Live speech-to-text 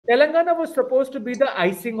Telangana was supposed to be the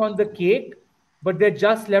icing on the cake, but they're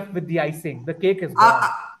just left with the icing. The cake is Are, gone.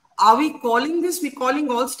 are we calling this? We're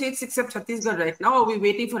calling all states except Chhattisgarh right now, or are we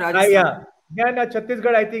waiting for Rajasthan? Yeah,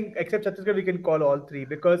 Chhattisgarh, I think, except Chhattisgarh, we can call all three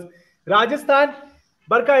because Rajasthan,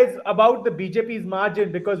 Barkha, is about the BJP's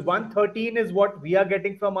margin because 113 is what we are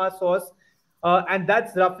getting from our source. And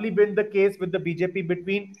that's roughly been the case with the BJP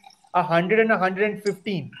between 100 and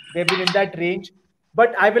 115. They've been in that range.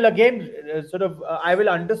 But I will again I will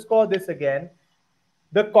underscore this again.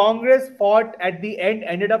 The Congress fought at the end,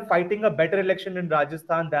 ended up fighting a better election in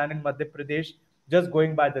Rajasthan than in Madhya Pradesh, just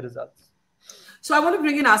going by the results. So I want to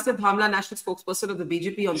bring in Asif Bhamla, national spokesperson of the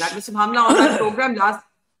BJP, on that. Mr. Bhamla, on my program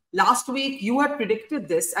last week, you had predicted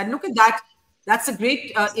this, and look at that. That's a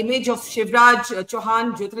great image of Shivraj,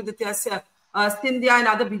 Chauhan, Jyotiraditya Scindia, and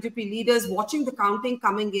other BJP leaders watching the counting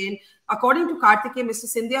coming in. According to Kartikeya, Mr.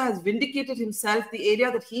 Scindia has vindicated himself. The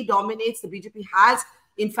area that he dominates, the BJP has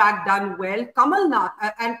in fact done well. Kamalnath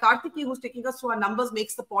and Kartikeya, who's taking us through our numbers,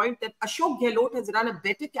 makes the point that Ashok Gehlot has run a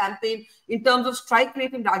better campaign in terms of strike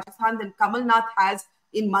rate in Rajasthan than Kamalnath has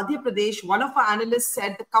in Madhya Pradesh. One of our analysts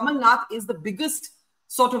said that Kamalnath is the biggest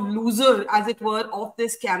sort of loser, as it were, of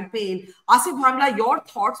this campaign. Asif Bhamla, your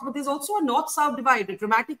thoughts, but there's also a north-south divide, a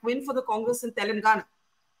dramatic win for the Congress in Telangana.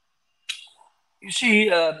 You see,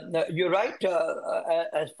 you're right.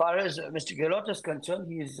 As far as Mr. Gehlot is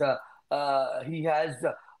concerned, he has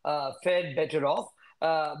fared better off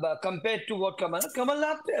compared to what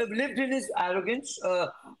Kamalnath lived in his arrogance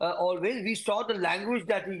always. We saw the language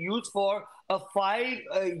that he used for a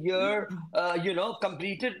 5-year,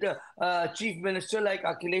 completed chief minister like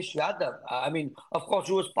Akhilesh Yadav. I mean, of course,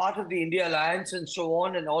 who was part of the India Alliance and so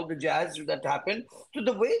on and all the jazz that happened. So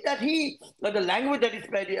the way that the language that he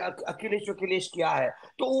spread, Akhilesh kya hai?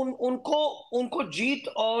 तो उनको जीत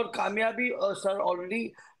और कामयाबी sir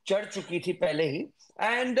already चढ़ चुकी थी पहले ही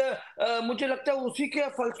and मुझे लगता है उसी के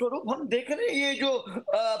फलस्वरूप हम देख रहे हैं ये जो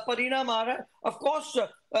परिणाम आ रहा है ऑफ कोर्स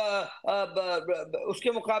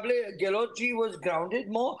उसके मुकाबले गेहलोत जी was grounded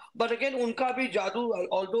more but again उनका भी जादू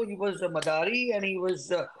although he was Madari and he was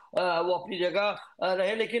वो अपनी जगह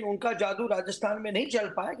रहे लेकिन उनका जादू राजस्थान में नहीं चल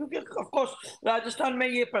पाया क्योंकि ऑफ कोर्स राजस्थान में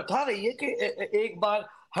ये प्रथा रही है कि एक बार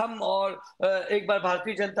हम और एक बार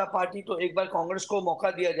भारतीय जनता पार्टी तो एक बार कांग्रेस को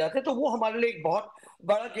मौका दिया जाता है तो वो हमारे लिए एक बहुत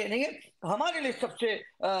बड़ा नहीं है हमारे लिए सबसे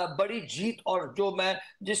बड़ी जीत और जो मैं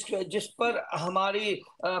जिस पर हमारी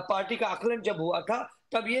पार्टी का आकलन जब हुआ था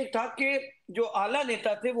तब ये था कि जो आला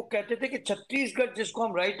नेता थे वो कहते थे कि छत्तीसगढ़ जिसको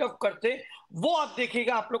हम राइट ऑफ करते वो आप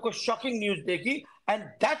देखिएगा आप लोग को शॉकिंग न्यूज देखी and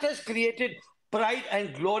that has created pride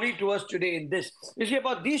and glory to us today in this. You see,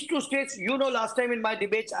 about these two states, last time in my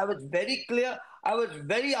debates, I was very clear, I was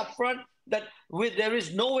very upfront that there is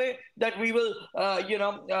no way that we will,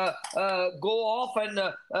 go off and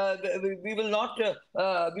we will not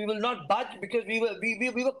budge because we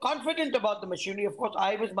were confident about the machinery. Of course,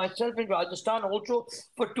 I was myself in Rajasthan also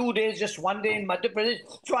for 2 days, just 1 day in Madhya Pradesh,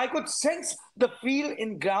 so I could sense the feel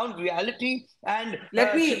in ground reality. And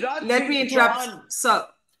let me interrupt, sir.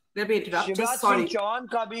 Let me interrupt. Shivraj Singh Chauhan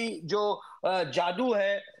का भी जो जादू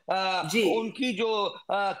है उनकी जो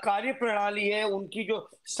कार्य प्रणाली है उनकी जो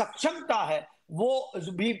सक्षमता है वो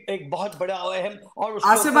भी एक बहुत बड़ा अहम और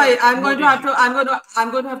Asif bhai, I'm going to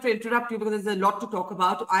have to interrupt you because there's a lot to talk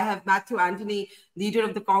about. I have Matthew Anthony, leader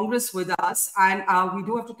of the Congress, with us, and we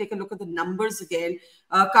do have to take a look at the numbers again.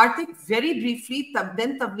 Karthik, very briefly,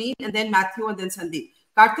 then Tavleen, and then Matthew, and then Sandeep.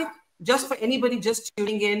 Karthik, just for anybody just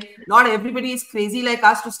tuning in, not everybody is crazy like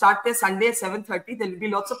us to start their Sunday at 7:30. There will be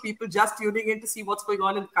lots of people just tuning in to see what's going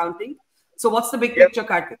on in counting. So what's the big picture,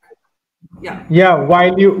 Karthik? Yeah,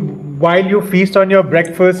 while you feast on your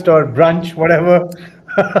breakfast or brunch, whatever,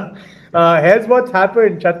 here's what's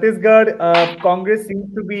happened. Chhattisgarh, Congress seems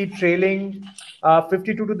to be trailing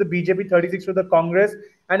 52 to the BJP, 36 to the Congress.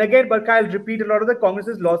 And again, Barkha, I'll repeat, a lot of the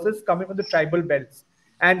Congress's losses coming from the tribal belts.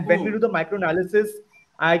 And when we do the micro-analysis,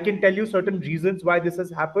 I can tell you certain reasons why this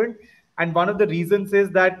has happened. And one of the reasons is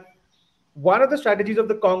that one of the strategies of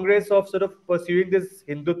the Congress of sort of pursuing this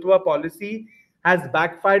Hindutva policy has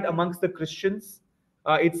backfired amongst the Christians,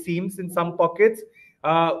 it seems, in some pockets,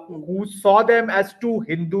 who saw them as too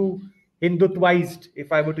Hindutvaized,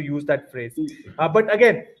 if I were to use that phrase. But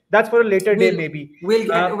again, that's for a later day, maybe. We'll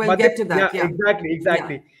get to that. Yeah,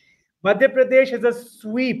 exactly. Yeah. Madhya Pradesh is a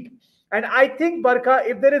sweep. And I think, Barkha,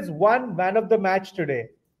 if there is one man of the match today,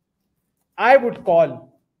 I would call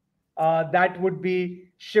that would be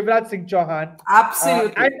Shivraj Singh Chauhan.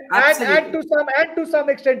 Absolutely. And to some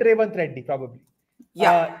extent, Revanth Reddy, probably.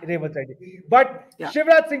 Yeah. Revanth Reddy. But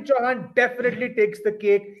Shivraj Singh Chauhan definitely takes the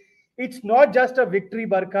cake. It's not just a victory,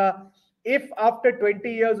 Barkha. If after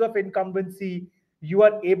 20 years of incumbency, you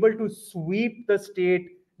are able to sweep the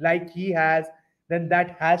state like he has, then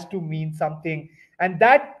that has to mean something. And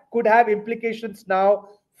that could have implications now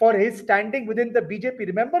for his standing within the BJP.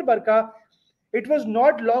 Remember, Barka, it was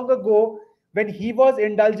not long ago when he was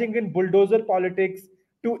indulging in bulldozer politics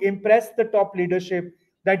to impress the top leadership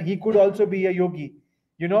that he could also be a yogi,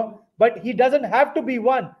 But he doesn't have to be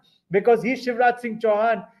one because he's Shivraj Singh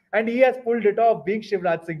Chauhan and he has pulled it off being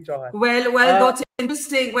Shivraj Singh Chauhan. Well, what's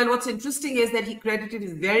interesting? Well, what's interesting is that he credited.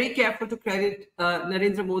 Is very careful to credit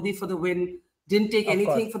Narendra Modi for the win. Didn't take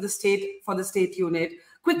anything for the state unit.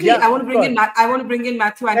 Quickly, Yeah, I want to bring in. I want to bring in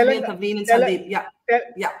Matthew, Anthony, and Tavleen and Sandeep.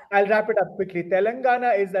 Yeah. I'll wrap it up quickly.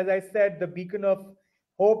 Telangana is, as I said, the beacon of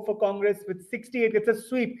hope for Congress with 68. It's a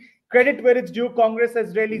sweep. Credit where it's due. Congress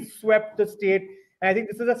has really swept the state. And I think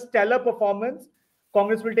this is a stellar performance.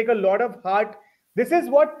 Congress will take a lot of heart. This is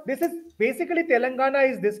basically Telangana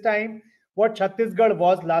is this time what Chhattisgarh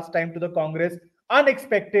was last time to the Congress.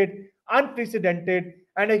 Unexpected, unprecedented,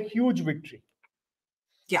 and a huge victory.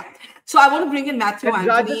 Yeah. So I want to bring in Matthew, and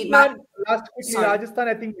Anthony. Rajasthan,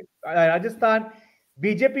 I think Rajasthan,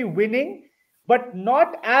 BJP winning, but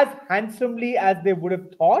not as handsomely as they would have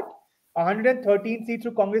thought. 113 seats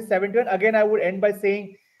to Congress 71. Again, I would end by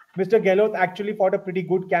saying Mr. Gehlot actually fought a pretty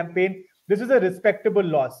good campaign. This is a respectable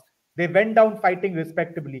loss. They went down fighting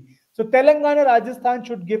respectably. So Telangana, Rajasthan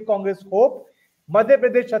should give Congress hope. Madhya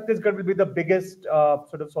Pradesh, Chhattisgarh will be the biggest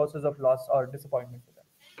sort of sources of loss or disappointment for them.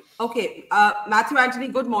 Okay, Matthew, Anthony,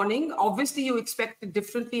 good morning. Obviously, you expected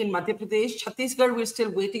differently in Madhya Pradesh. Chhattisgarh, we're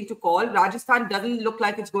still waiting to call. Rajasthan doesn't look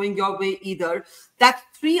like it's going your way either. That's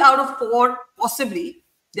 3 out of 4, possibly,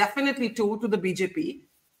 definitely 2 to the BJP.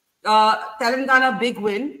 Telangana, big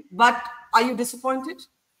win. But are you disappointed?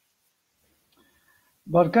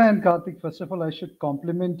 Barkha and Karthik, first of all, I should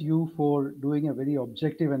compliment you for doing a very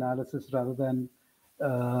objective analysis rather than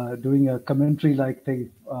doing a commentary like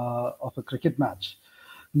of a cricket match.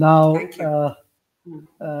 Now,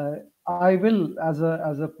 I will, as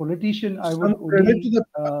a politician, I would credit to the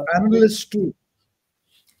panelists too.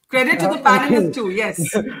 Credit to the panelists too. Yes,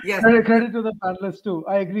 yes. Credit to the panelists too.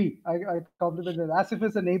 I agree. I compliment that. Asif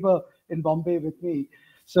is a neighbor in Bombay with me.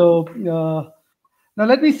 So now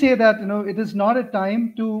let me say that it is not a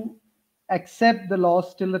time to accept the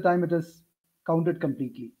loss till the time it is counted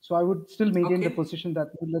completely. So I would still maintain the position that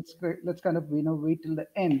let's kind of wait till the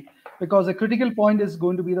end, because a critical point is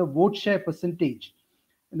going to be the vote share percentage,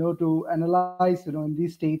 to analyze in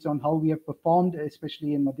these states on how we have performed,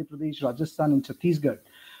 especially in Madhya Pradesh, Rajasthan, and Chhattisgarh.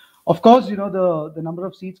 Of course, the number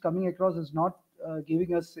of seats coming across is not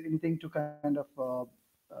giving us anything to kind of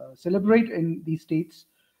celebrate in these states.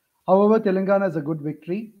 However, Telangana is a good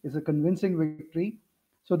victory, is a convincing victory.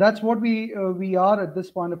 So that's what we are at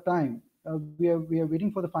this point of time. We are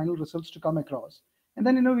waiting for the final results to come across, and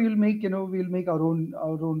then we'll make our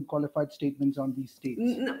own qualified statements on these states.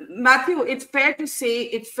 Matthew, it's fair to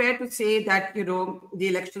say that the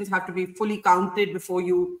elections have to be fully counted before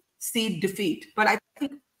you see defeat. But I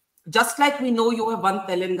think just like we know you have won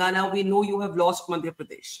Telangana, we know you have lost Madhya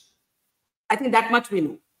Pradesh. I think that much we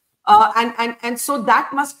know, and so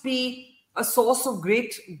that must be a source of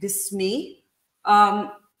great dismay.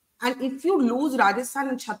 And if you lose Rajasthan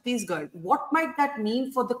and Chhattisgarh, what might that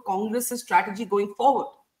mean for the Congress's strategy going forward?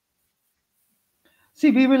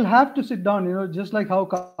 See, we will have to sit down, just like how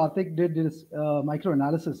Karthik did his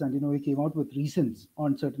micro-analysis, and, he came out with reasons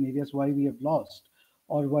on certain areas why we have lost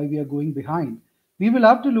or why we are going behind. We will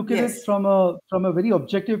have to look at it from a very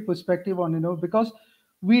objective perspective because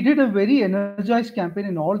we did a very energized campaign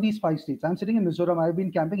in all these 5 states. I'm sitting in Mizoram. I've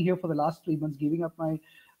been camping here for the last 3 months, giving up my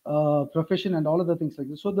profession and all other things like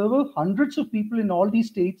this. So there were hundreds of people in all these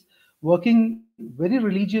states working very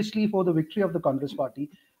religiously for the victory of the Congress party.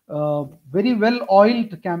 Very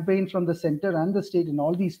well-oiled campaign from the center and the state in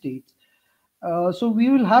all these states. So we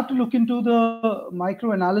will have to look into the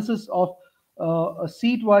micro-analysis of a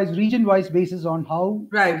seat-wise, region-wise basis on how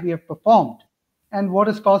we have performed and what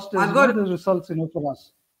has cost us the results for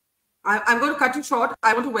us. I'm going to cut you short.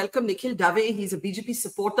 I want to welcome Nikhil Dave. He's a BJP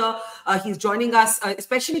supporter. He's joining us,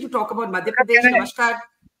 especially to talk about Madhya Pradesh. Namaskar.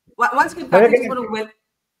 Once again, Karthik is going to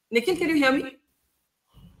Nikhil, can you hear me?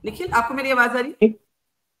 Nikhil, aapko meri awaaz aa rahi?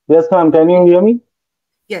 Yes, ma'am. Can you hear me?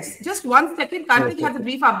 Yes. Just 1 second. Karthik has a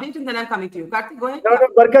brief update and then I'm coming to you. Karthik, go ahead. No,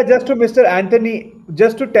 Barkha, just to Mr. Anthony,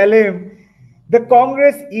 just to tell him, the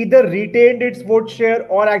Congress either retained its vote share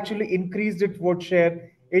or actually increased its vote share.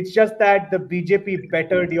 It's just that the BJP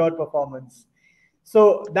bettered your performance.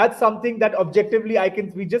 So that's something that objectively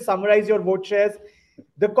we just summarize your vote shares.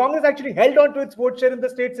 The Congress actually held on to its vote share in the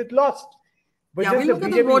states it lost. But we'll look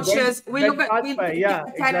at the vote shares.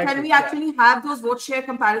 Can we actually have those vote share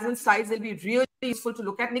comparison slides? They'll be really useful to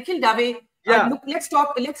look at. Nikhil Dave, Yeah. look, let's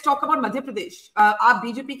talk about Madhya Pradesh. आप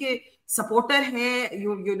BJP के supporter हैं,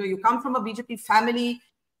 you come from a BJP family.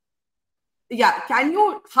 Yeah,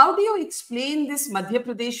 how do you explain this Madhya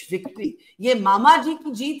Pradesh victory? ये मामा जी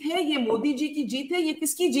की जीत है, ये मोदी जी की जीत है, ये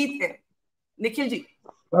किसकी जीत है? निखिल जी।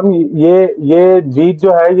 मैम, ये जीत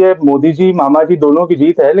जो है ये मोदी जी मामा जी दोनों की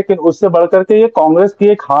जीत है, लेकिन उससे बढ़कर के ये कांग्रेस की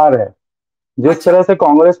एक हार है। जिस तरह से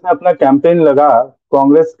कांग्रेस ने अपना कैंपेन लगा,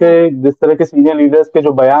 कांग्रेस के जिस तरह के सीनियर लीडर्स के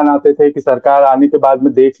जो बयान आते थे कि सरकार आने के बाद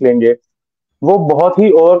में देख लेंगे, वो बहुत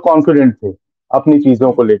ही ओवर कॉन्फिडेंट थे अपनी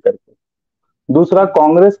चीजों को लेकर के। दूसरा,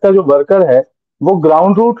 कांग्रेस का जो वर्कर है वो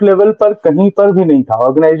ग्राउंड रूट लेवल पर कहीं पर भी नहीं था।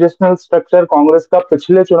 ऑर्गेनाइजेशनल स्ट्रक्चर कांग्रेस का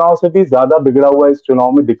पिछले चुनाव से भी ज्यादा बिगड़ा हुआ इस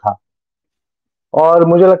चुनाव में दिखा। और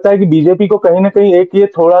मुझे लगता है कि बीजेपी को कहीं ना कहीं एक ये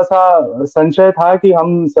थोड़ा सा संशय था कि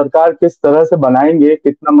हम सरकार किस तरह से बनाएंगे,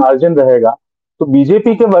 कितना मार्जिन रहेगा। तो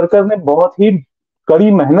बीजेपी के वर्कर ने बहुत ही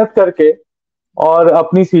कड़ी मेहनत करके और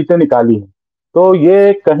अपनी सीटें निकाली हैं। तो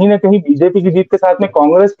ये कहीं ना कहीं बीजेपी की जीत के साथ में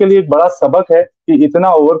कांग्रेस के लिए एक बड़ा सबक है कि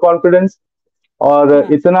इतना ओवर कॉन्फिडेंस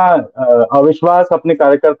और इतना अविश्वास अपने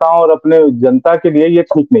कार्यकर्ताओं और अपने जनता के लिए ये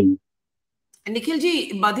ठीक नहीं है। निखिल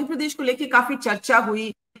जी, मध्य प्रदेश को लेकर काफी चर्चा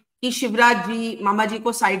हुई कि शिवराज जी मामा जी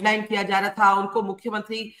को साइडलाइन किया जा रहा था, उनको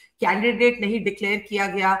मुख्यमंत्री कैंडिडेट नहीं डिक्लेयर किया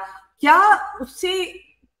गया। क्या उससे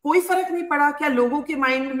कोई फर्क नहीं पड़ा? क्या लोगों के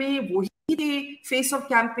माइंड में वही थे फेस ऑफ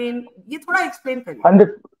कैंपेन? ये थोड़ा एक्सप्लेन करिए।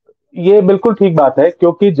 ये बिल्कुल ठीक बात है,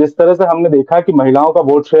 क्योंकि जिस तरह से हमने देखा कि महिलाओं का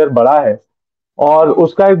वोट शेयर बढ़ा है और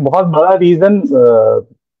उसका एक बहुत बड़ा रीजन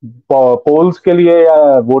पोल्स के लिए या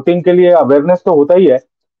वोटिंग के लिए अवेयरनेस तो होता ही है,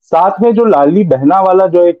 साथ में जो लाडली बहना वाला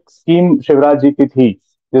जो एक स्कीम शिवराज जी की थी,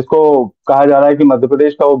 जिसको कहा जा रहा है कि मध्य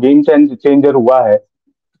प्रदेश का वो गेम चेंजर हुआ है,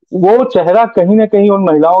 वो चेहरा कहीं ना कहीं उन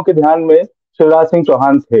महिलाओं के ध्यान में शिवराज सिंह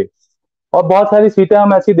चौहान थे। और बहुत सारी सीटें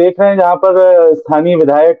हम ऐसी देख रहे हैं जहां पर स्थानीय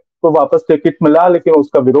विधायक को वापस टिकट मिला, लेकिन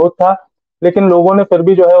उसका विरोध था। लेकिन लोगों ने फिर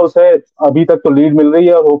भी जो है उसे अभी तक तो लीड मिल रही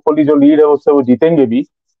है और होपफुली जो लीड है उससे वो जीतेंगे भी।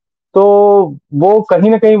 तो वो कहीं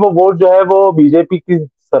ना कहीं वो वोट जो है वो बीजेपी की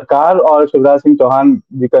सरकार और शिवराज सिंह चौहान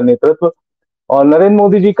जी का नेतृत्व और नरेंद्र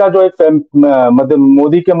मोदी जी का जो एक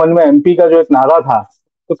मोदी के मन में एमपी का जो एक नारा था,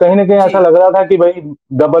 तो कहीं ना कहीं ऐसा लग रहा था कि भाई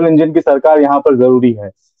डबल इंजन की सरकार यहाँ पर जरूरी है।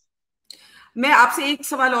 मैं आपसे एक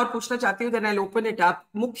सवाल और पूछना चाहती हूँ, then I open it up.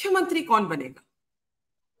 मुख्यमंत्री कौन बनेगा?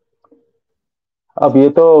 अब ये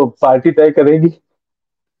तो पार्टी तय करेगी।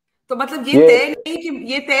 तो मतलब ये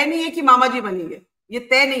तय नहीं है कि मामा जी बनेंगे, ये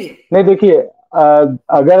तय नहीं है? नहीं, देखिए,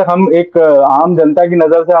 अगर हम एक आम जनता की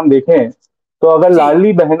नजर से हम देखें तो अगर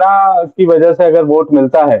लाडली बहना की वजह से अगर वोट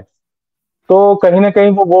मिलता है तो कहीं ना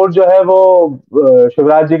कहीं वो वोट जो है वो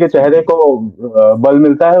शिवराज जी के चेहरे को बल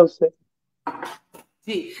मिलता है उससे।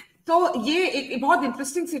 जी, तो ये एक बहुत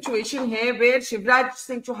इंटरेस्टिंग सिचुएशन है where Shivraj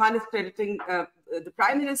Singh Chauhan is crediting the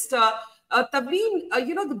prime minister तबलीन,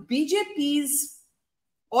 the BJP's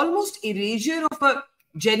almost erasure of a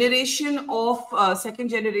generation of second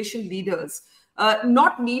generation leaders,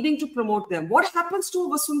 not needing to promote them. What happens to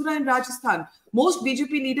Vasundhara in Rajasthan? Most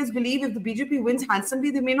BJP leaders believe if the BJP wins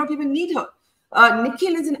handsomely, they may not even need her.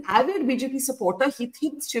 Nikhil is an avid BJP supporter. He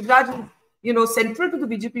thinks Shivraj is, central to the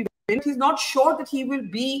BJP win. He's not sure that he will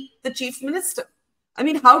be the chief minister. I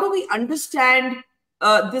mean, how do we understand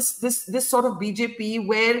this sort of BJP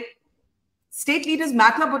where state leaders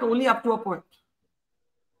matter, but only up to a point?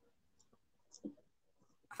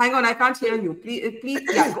 Hang on, I can't hear you. Please,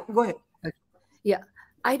 yeah, go ahead. Yeah,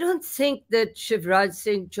 I don't think that Shivraj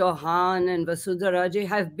Singh Chauhan and Vasundhara Raje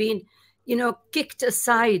have been, kicked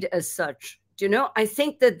aside as such. I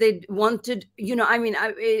think that they wanted,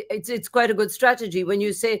 it's quite a good strategy when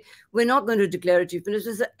you say we're not going to declare a chief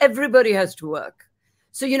minister. So everybody has to work.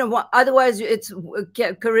 So, otherwise it's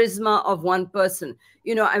charisma of one person.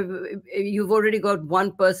 You've already got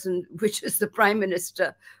one person, which is the prime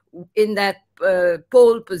minister, in that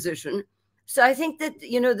pole position. So I think that,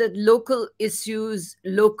 that local issues,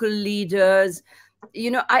 local leaders,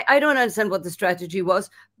 I don't understand what the strategy was,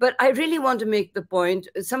 but I really want to make the point.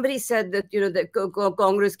 Somebody said that, that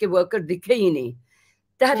Congress ke worker dikhe hi nahi.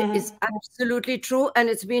 That is absolutely true. And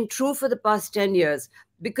it's been true for the past 10 years.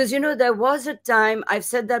 Because, there was a time, I've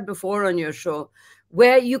said that before on your show,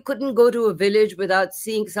 where you couldn't go to a village without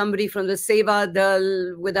seeing somebody from the Seva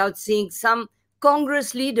Dal, without seeing some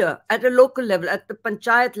Congress leader at a local level, at the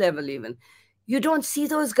panchayat level even. You don't see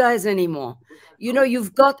those guys anymore.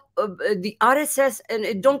 You've got the RSS,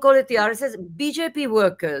 and don't call it the RSS, BJP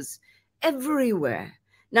workers everywhere.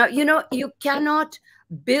 Now, you cannot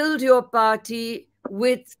build your party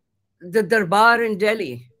with the Darbar in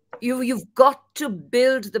Delhi. You've got to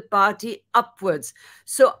build the party upwards.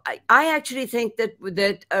 So I actually think that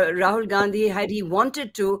Rahul Gandhi, had he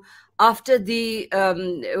wanted to, after the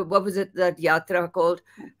what was it, that yatra called?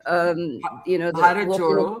 You know, the Bharat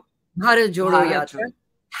Jodo. Bharat Jodo Bharat Yatra. Jodo.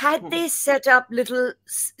 Had they set up little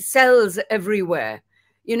cells everywhere,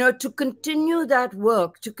 you know, to continue that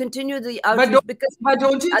work, to continue the outreach, but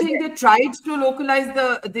don't you think they tried to localize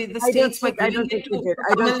the states by I giving don't think it they to did.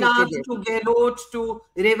 I don't think they Kamalnath, did. to Gehlot, to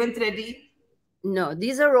Revant Reddy? No,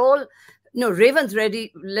 these are all. No, Revant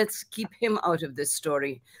Reddy, let's keep him out of this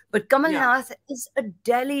story. But Kamalnath is a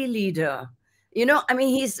Delhi leader. You know, I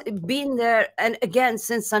mean, he's been there, and again,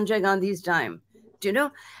 since Sanjay Gandhi's time, you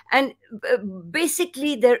know, and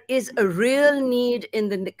basically there is a real need in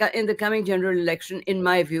the coming general election, in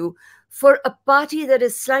my view, for a party that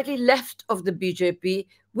is slightly left of the BJP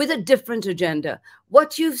with a different agenda.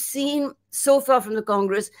 What you've seen so far from the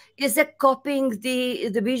Congress is they're copying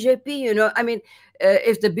the BJP. You know, I mean,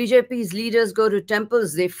 if the BJP's leaders go to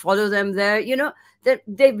temples, they follow them there. You know, that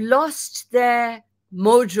they've lost their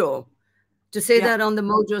mojo. To say that on the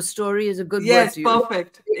mojo story is a good word to use. Yes,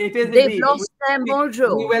 perfect. It is They've indeed. lost their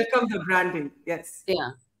mojo. We welcome the branding. Yes. Yeah.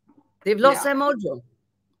 They've lost their mojo.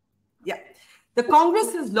 Yeah. The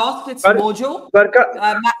Congress has lost its mojo.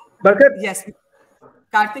 Barkha, yes.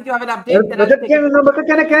 Karthik, you have an update?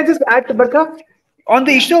 Barkha, can I just add to Barkha? On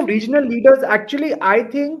the issue of regional leaders, actually, I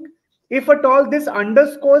think, if at all, this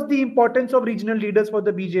underscores the importance of regional leaders for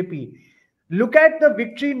the BJP. Look at the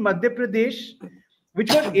victory in Madhya Pradesh, which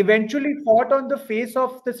was eventually fought on the face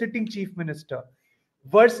of the sitting chief minister,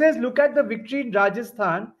 versus look at the victory in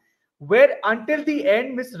Rajasthan, where until the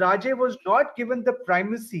end, Ms. Raje was not given the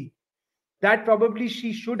primacy that probably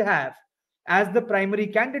she should have as the primary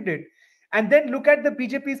candidate. And then look at the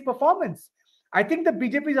BJP's performance. I think the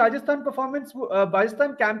BJP's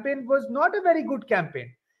Rajasthan campaign was not a very good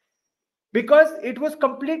campaign, because it was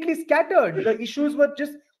completely scattered. The issues were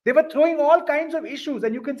just, they were throwing all kinds of issues,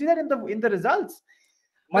 and you can see that in the results.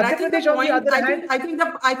 But I think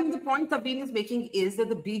the point Tabeen is making is that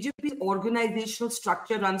the BJP's organizational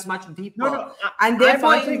structure runs much deeper, and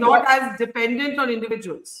therefore is not as dependent on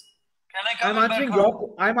individuals. I'm answering your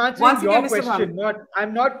question.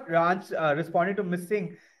 I'm not responding to Ms.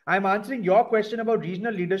 Singh. I'm answering your question about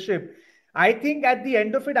regional leadership. I think at the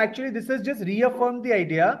end of it, actually, this has just reaffirmed the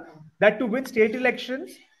idea that to win state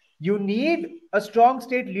elections, you need a strong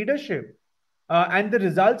state leadership. And the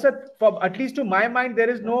results are, at least to my mind, there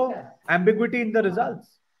is no ambiguity in the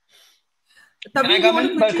results. Tabeen, you want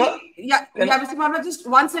to quickly? Yeah, Mr. Bhavla, just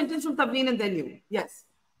one sentence from Tabeen and then you. Yes.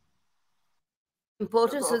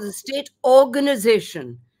 Importance of the state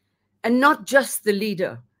organization and not just the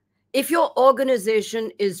leader. If your organization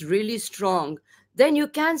is really strong, then you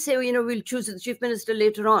can say, you know, we'll choose the chief minister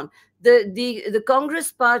later on. The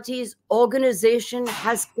Congress party's organization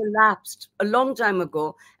has collapsed a long time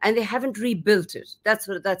ago, and they haven't rebuilt it. That's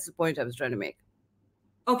the point I was trying to make.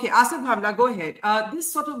 Okay, Asif Bhamla, go ahead.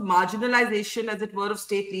 This sort of marginalization, as it were, of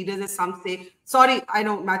state leaders, as some say. Sorry, I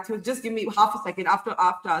know, Matthew. Just give me half a second after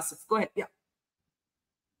Asif. Go ahead. Yeah.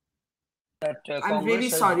 I'm really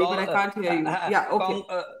sorry, but I can't hear you. Yeah,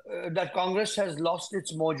 okay. That Congress has lost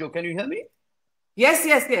its mojo. Can you hear me? Yes.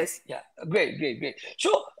 Yeah, great.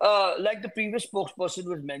 So, like the previous spokesperson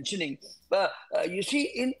was mentioning, you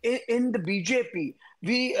see, in the BJP,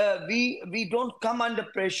 we don't come under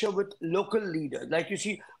pressure with local leaders. Like you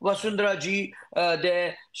see, Vasundhara ji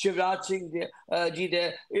there, Shivraj Singh ji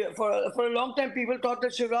there. For a long time, people thought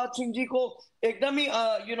that Shivraj Singh ji ko ekdam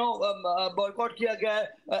hi boycott kiya gaya,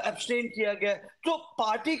 abstain kiya gaya. So,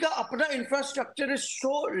 party ka apna infrastructure is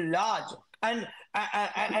so large and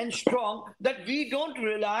strong that we don't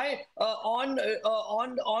rely on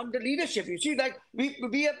the leadership. You see, like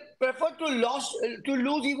we have preferred to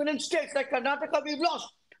lose even in states like Karnataka. We've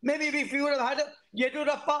lost. Maybe if we would have had a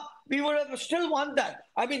Yedurappa, we would have still won that.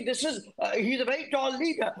 I mean, he's a very tall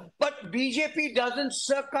leader, but BJP doesn't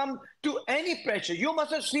succumb to any pressure. You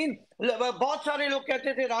must have seen, बहुत सारे लोग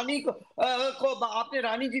कहते थे रानी को आपने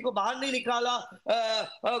रानी जी को बाहर नहीं निकाला,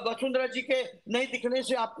 वसुंधरा जी के नहीं दिखने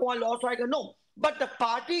से आपको वहाँ लॉस आएगा. No. But the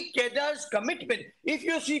party cader's commitment, if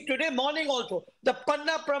you see today morning also, the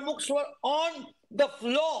Panna Pramukhs were on the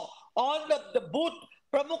floor, on the booth.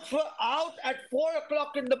 Pramukhs were out at 4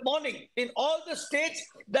 o'clock in the morning in all the states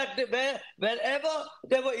that they were, wherever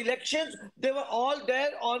there were elections, they were all there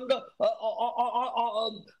on the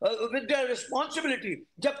with their responsibility.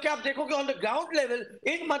 जबकि आप देखोगे on the ground level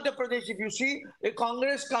in Madhya Pradesh, if you see,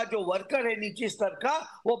 Congress का जो worker है नीचे स्तर का,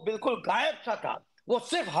 वो बिल्कुल गायब सा था. वो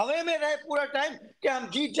सिर्फ हवा में रहे पूरा टाइम कि हम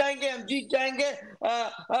जीत जाएंगे,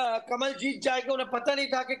 कमल जीत जाएंगे. उन्हें पता नहीं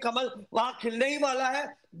था कि कमल वहां खिलने ही वाला है.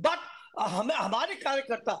 But हमें हमारे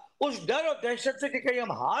कार्यकर्ता उस डर और दहशत से कि कहीं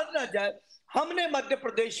हम हार ना जाए, हमने मध्य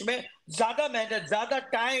प्रदेश में ज्यादा मेहनत, ज्यादा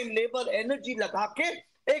टाइम, लेबर, एनर्जी लगा के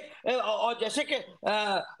एक और जैसे कि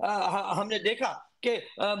हमने देखा कि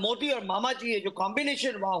मोदी और मामा जी, ये जो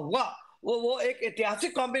कॉम्बिनेशन वहां हुआ, वो एक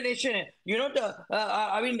ऐतिहासिक कॉम्बिनेशन है. You know,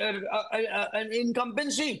 I mean an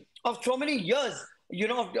incumbency of so many years,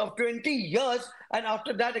 of 20 years, and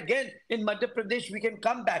after that again in Madhya Pradesh we can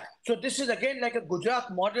come back. So this is again like a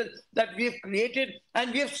Gujarat model that we have created,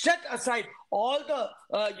 and we have set aside all the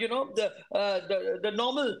the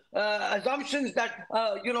normal assumptions that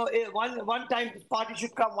one time this party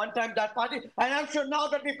should come, one time that party. And I'm sure now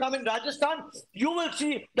that we've come in Rajasthan, you will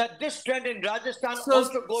see that this trend in Rajasthan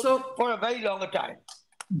also goes for a very longer time.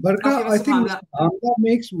 Barkha, Okay, I Mr. think Bhamla. Mr. Bhamla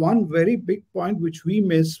makes one very big point which we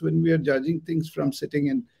miss when we are judging things from sitting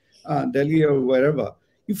in Delhi or wherever.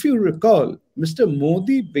 If you recall, Mr.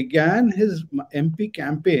 Modi began his MP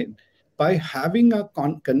campaign by having a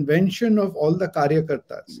convention of all the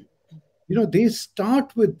karyakartas. They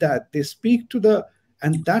start with that. They speak to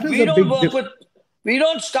and that is We a don't big work difference. with, we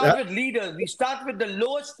don't start with leaders. We start with the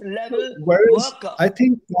lowest level Whereas worker. I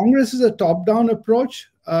think Congress is a top-down approach.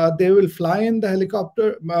 They will fly in the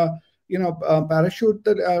helicopter, parachute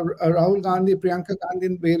the Rahul Gandhi, Priyanka Gandhi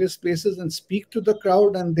in various places and speak to the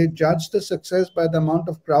crowd, and they judge the success by the amount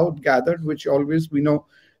of crowd gathered, which always we know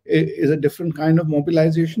is a different kind of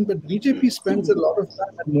mobilization. But BJP spends a lot of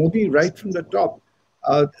time, and Modi, right from the top,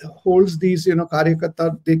 holds these,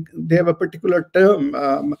 karyakarta. They have a particular term.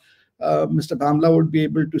 Mr. Bhamla would be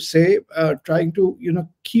able to say, trying to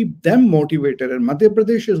keep them motivated. And Madhya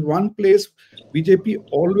Pradesh is one place BJP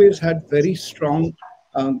always had very strong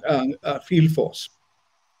field force.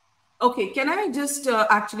 Okay, can I just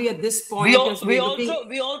actually at this point, We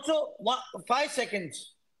also 5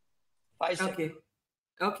 seconds. 5 seconds. Okay.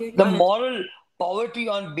 Okay. The moral poverty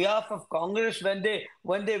on behalf of Congress when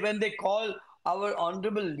they call our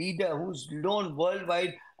honorable leader, who's known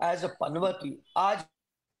worldwide as a Panvati. आज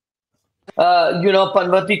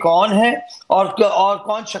पनवती कौन है और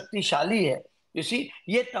कौन शक्तिशाली है. You see,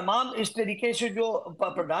 ये तमाम इस तरीके से जो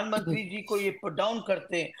प्रधानमंत्री जी को ये पुट डाउन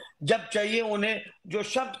करते हैं, जब चाहिए उन्हें जो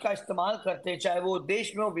शब्द का इस्तेमाल करते हैं, चाहे वो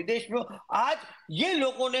देश में हो विदेश में हो. आज ये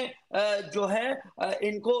लोगों ने जो है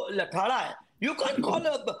इनको लठाड़ा है. You can't call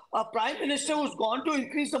a prime minister who's gone to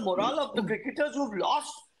increase the morale of the cricketers who've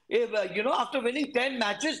lost, after winning 10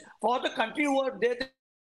 matches for the country who are there.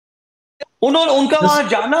 उन्होंने उनका वहां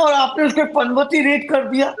जाना और आपने उसके पनवती रेट कर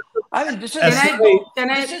दिया. I mean, this is. Can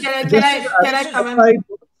I come in?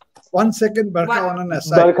 1 second, Barkha, on an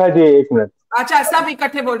aside. Barkha ji, 1 minute. अच्छा, सब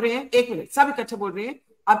इकट्ठे बोल रहे हैं. 1 मिनट, सब इकट्ठे बोल रहे हैं.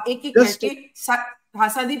 अब एक करके.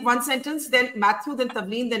 Sandeep, 1 sentence, then Matthew, then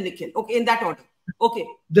Tavleen, then Nikhil. Okay, in that order. Okay.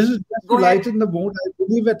 This is just to lighten the mood. I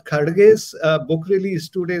believe at Kharge's book release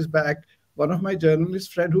 2 days back, one of my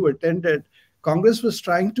journalist friend who attended, Congress was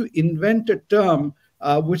trying to invent a term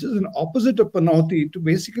which is an opposite of Panauti, to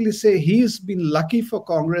basically say he's been lucky for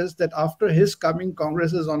Congress that after his coming,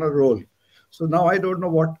 Congress is on a roll. So now I don't know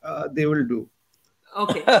what they will do.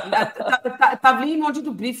 Okay. Tavleen wanted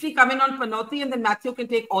to briefly come in on Panauti, and then Matthew can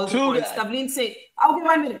take all the points. Tavleen Singh. Okay,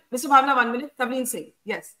 1 minute. Mr. Bhavla, 1 minute. Tavleen Singh.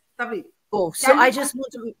 Yes, Tavleen. Oh, so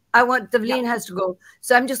I want Tavleen has to go.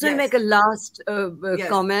 So I'm just going to make a last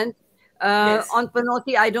comment. On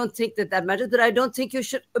Panauti, I don't think that matters, but I don't think you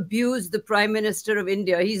should abuse the Prime Minister of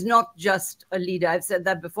India. He's not just a leader. I've said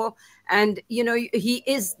that before. And,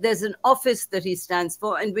 there's an office that he stands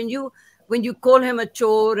for. And when you call him a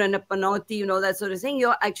chore and a Panauti, that sort of thing,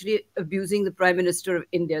 you're actually abusing the Prime Minister of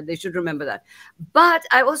India. They should remember that. But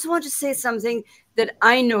I also want to say something that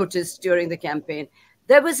I noticed during the campaign.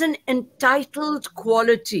 There was an entitled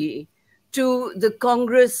quality to the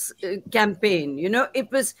Congress campaign.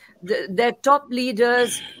 It was their top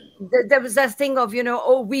leaders. There was that thing of,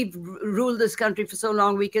 we've ruled this country for so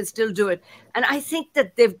long, we can still do it. And I think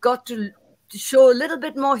that they've got to show a little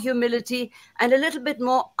bit more humility and a little bit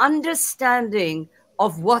more understanding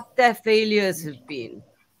of what their failures have been.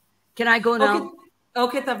 Can I go now?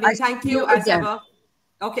 Okay, Tavleen, thank you as ever.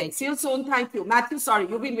 Okay, see you soon. Thank you. Matthew, sorry,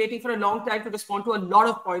 you've been waiting for a long time to respond to a lot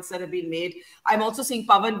of points that have been made. I'm also seeing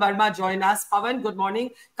Pawan Verma join us. Pawan, good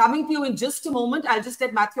morning. Coming to you in just a moment. I'll just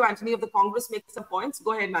let Matthew Anthony of the Congress make some points.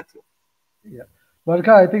 Go ahead, Matthew. Yeah. Barkha,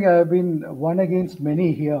 I think I have been one against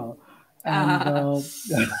many here. And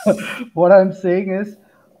what I'm saying is,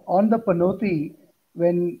 on the Panauti,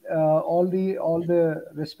 when all the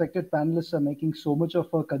respected panelists are making so much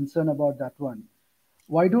of a concern about that one,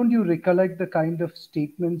 why don't you recollect the kind of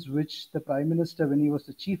statements which the Prime Minister, when he was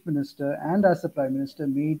the Chief Minister and as the Prime Minister,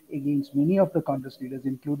 made against many of the Congress leaders,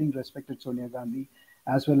 including respected Sonia Gandhi,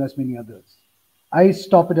 as well as many others? I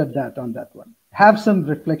stop it at that on that one. Have some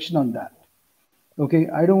reflection on that. Okay,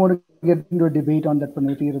 I don't want to get into a debate on that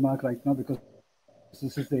Panoti remark right now because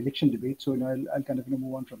this is the election debate. So I'll kind of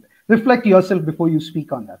move on from there. Reflect yourself before you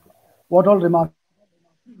speak on that one. What all remarks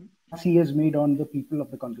he has made on the people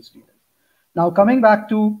of the Congress leaders. Now coming back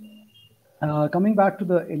to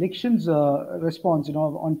the elections response,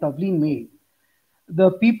 on Tavleen May,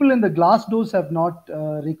 the people in the glass doors have not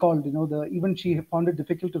recalled, even she found it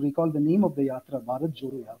difficult to recall the name of the yatra, Bharat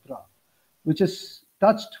Jodo Yatra, which has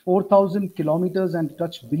touched 4,000 kilometers and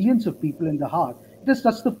touched billions of people in the heart. It has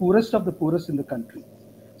touched the poorest of the poorest in the country.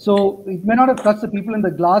 So it may not have touched the people in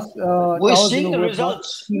the glass We're towers, seeing the who have not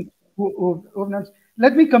results. who have not.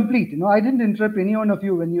 Let me complete. I didn't interrupt any one of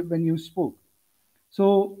you when you spoke.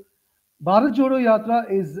 So Bharat Jodo Yatra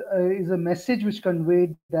is a message which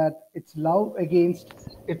conveyed that it's love against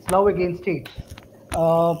hate.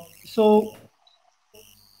 So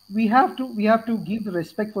we have to give the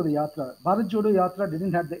respect for the yatra. Bharat Jodo Yatra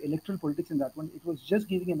didn't have the electoral politics in that one. It was just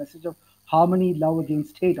giving a message of harmony, love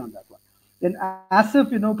against hate on that one. Then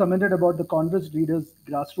Asif, commented about the Congress leaders'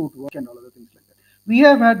 grassroots work and all other things like that. We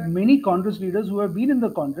have had many Congress leaders who have been in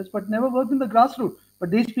the Congress but never worked in the grassroots. But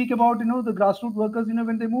they speak about the grassroots workers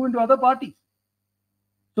when they move into other parties.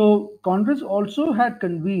 So Congress also had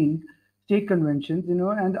convened state conventions,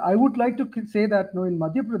 and I would like to say that in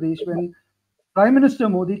Madhya Pradesh, when Prime Minister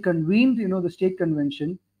Modi convened, the state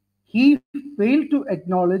convention, he failed to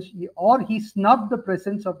acknowledge or he snubbed the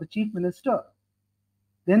presence of the chief minister.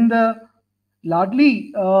 Then the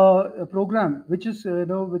Ladli program, which was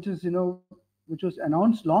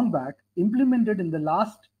announced long back, implemented in the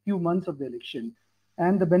last few months of the election,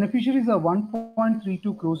 and the beneficiaries are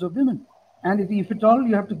 1.32 crores of women. And if at all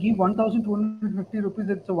you have to give 1,250 rupees,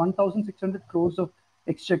 it's a 1,600 crores of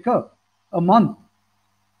exchequer a month.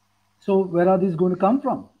 So where are these going to come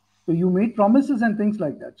from? So you made promises and things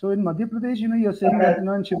like that. So in Madhya Pradesh, you're saying that,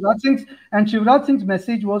 and Shivraj Singh's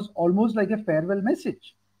message was almost like a farewell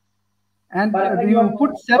message. And you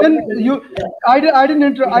put seven. I didn't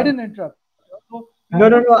interrupt. So No,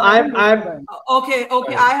 no, no. Okay.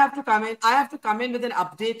 I have to come in. I have to come in with an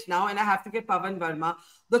update now, and I have to get Pavan Verma.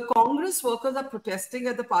 The Congress workers are protesting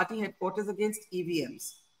at the party headquarters against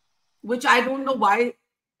EVMs, which I don't know why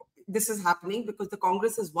this is happening, because the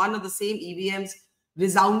Congress is one of the same EVMs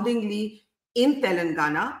resoundingly in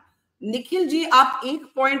Telangana. Nikhil ji, आप एक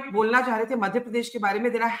point बोलना चाह रहे थे मध्य प्रदेश के बारे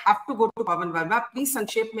में. Then I have to go to Pawan Verma. Please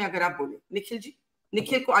संक्षेप में अगर आप बोले. निखिल जी,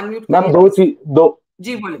 निखिल को अनम्यूट मैम करिए.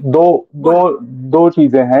 जी बोले. दो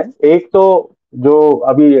चीजें हैं. एक तो जो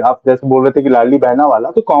अभी आप जैसे बोल रहे थे कि लाडली बहना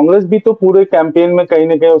वाला, तो कांग्रेस भी तो पूरे कैंपेन में कहीं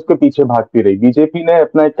ना कहीं उसके पीछे भागती रही. बीजेपी ने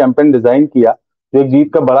अपना एक कैंपेन डिजाइन किया जो एक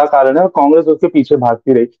जीत का बड़ा कारण है, और कांग्रेस उसके पीछे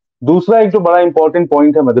भागती रही. दूसरा एक जो बड़ा इंपॉर्टेंट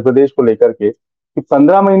पॉइंट है मध्य प्रदेश को लेकर के, कि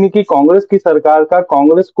 15 महीने की कांग्रेस की सरकार का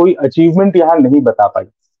कांग्रेस कोई अचीवमेंट यहां नहीं बता पाई.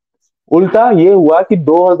 उल्टा ये हुआ कि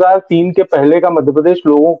 2003 के पहले का मध्य प्रदेश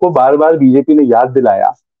लोगों को बार बार बीजेपी ने याद दिलाया.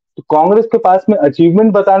 तो कांग्रेस के पास में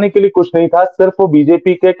अचीवमेंट बताने के लिए कुछ नहीं था, सिर्फ वो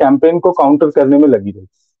बीजेपी के कैंपेन को काउंटर करने में लगी रही.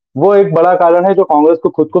 वो एक बड़ा कारण है जो कांग्रेस को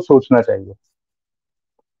खुद को सोचना चाहिए.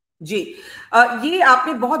 जी, ये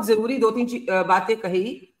आपने बहुत जरूरी 2-3 बातें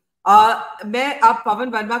कही. मैं अब पवन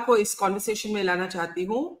वर्मा को इस कॉन्वर्सेशन में लाना चाहती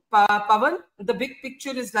हूँ. पवन, the big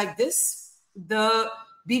picture is like this. The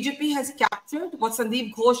BJP has captured what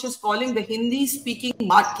Sandeep Ghosh is calling the Hindi-speaking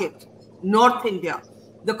market, North India.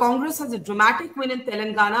 The Congress has a dramatic win in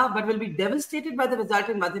Telangana, but will be devastated by the result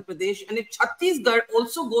in Madhya Pradesh. And if Chhattisgarh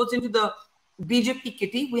also goes into the BJP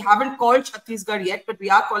kitty, we haven't called Chhattisgarh yet, but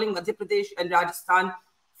we are calling Madhya Pradesh and Rajasthan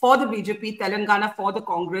for the BJP, Telangana for the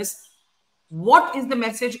Congress. What is the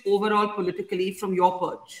message overall politically from your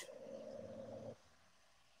perch?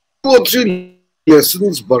 2 or 3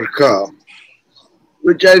 lessons, Barkha,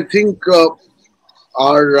 which I think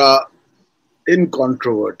are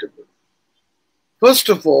incontrovertible. First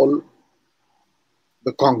of all,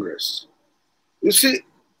 the Congress. You see,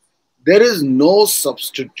 there is no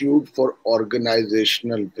substitute for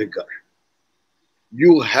organizational vigor.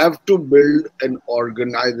 You have to build an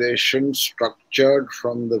organization structured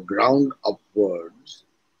from the ground upwards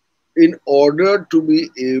in order to be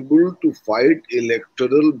able to fight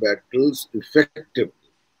electoral battles effectively.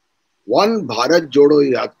 One Bharat Jodo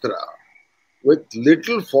Yatra with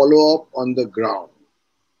little follow-up on the ground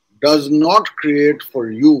does not create for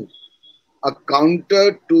you a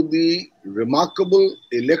counter to the remarkable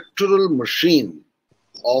electoral machine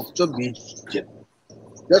of the BJP.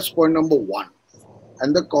 That's point number one.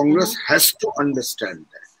 And the Congress has to understand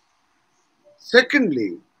that.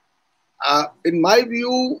 Secondly, in my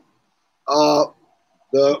view,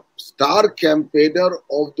 the star campaigner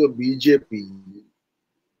of the BJP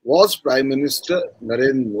was Prime Minister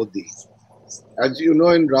Narendra Modi. As you know,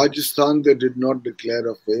 in Rajasthan, they did not declare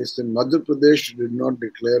a phase. In Madhya Pradesh, they did not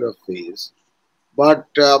declare a phase. But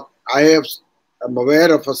am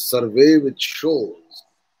aware of a survey which shows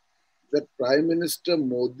that Prime Minister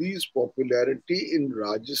Modi's popularity in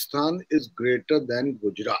Rajasthan is greater than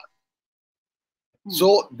Gujarat.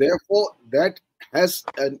 So, therefore, that has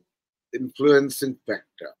an influencing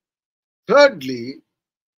factor. Thirdly,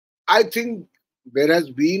 I think there has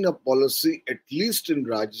been a policy, at least in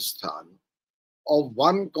Rajasthan, of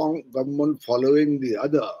one government following the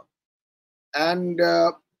other. And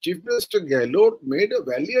Chief Minister Gehlot made a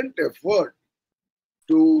valiant effort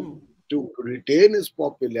to retain his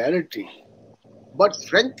popularity. But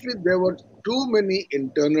frankly, there were too many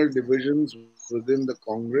internal divisions within the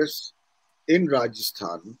Congress in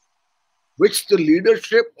Rajasthan, which the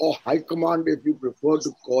leadership or high command, if you prefer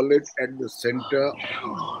to call it, at the center,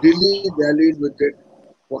 dilly-dallied with it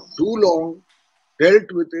for too long,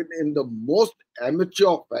 dealt with it in the most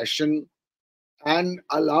amateur fashion, and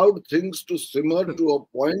allowed things to simmer to a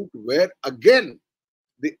point where, again,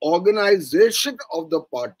 the organization of the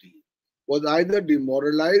party was either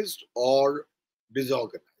demoralized or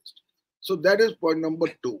disorganized. So that is point number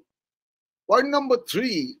 2. Point number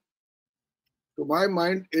 3, to my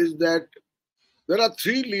mind, is that there are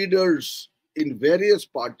 3 leaders in various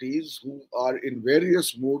parties who are in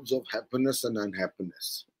various moods of happiness and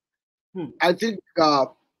unhappiness. I think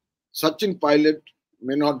Sachin Pilot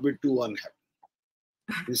may not be too unhappy.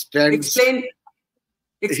 He stands.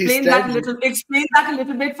 Explain that a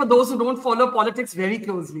little bit for those who don't follow politics very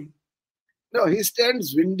closely. No, he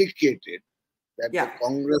stands vindicated that the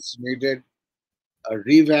Congress needed a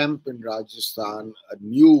revamp in Rajasthan, a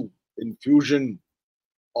new infusion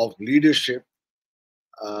of leadership,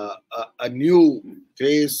 a new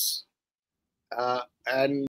face, and